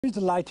I was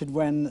delighted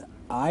when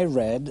I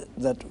read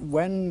that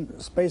when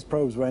space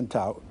probes went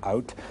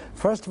out,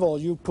 first of all,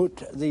 you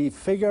put the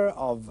figure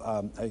of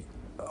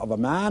a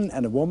man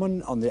and a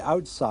woman on the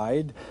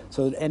outside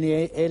so that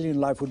any alien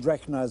life would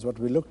recognize what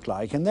we looked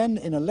like. And then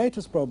in a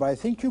latest probe, I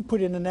think you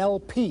put in an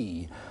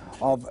LP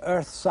of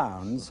Earth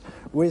sounds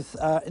with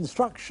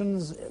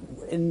instructions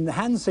in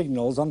hand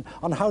signals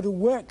on how to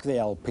work the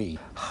LP.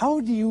 How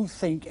do you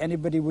think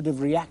anybody would have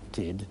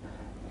reacted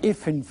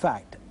if, in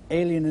fact,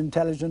 alien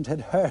intelligence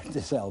had heard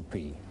this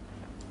LP?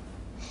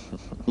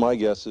 My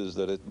guess is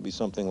that it'd be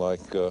something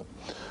like, oh,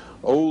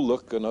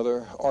 look,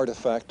 another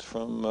artifact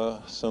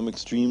from some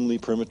extremely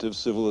primitive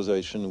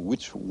civilization.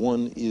 Which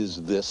one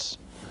is this?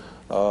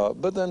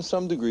 But then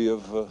some degree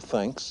of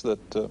thanks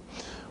that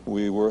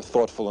we were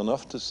thoughtful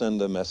enough to send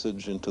a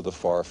message into the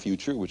far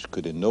future, which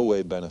could in no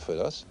way benefit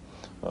us,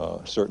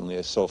 certainly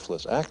a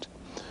selfless act.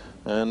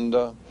 And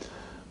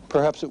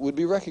perhaps it would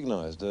be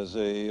recognized as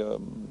a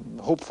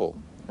hopeful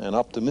and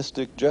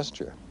optimistic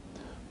gesture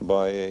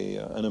by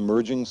an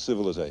emerging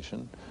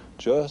civilization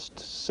just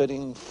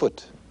setting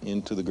foot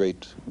into the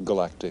great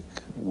galactic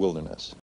wilderness.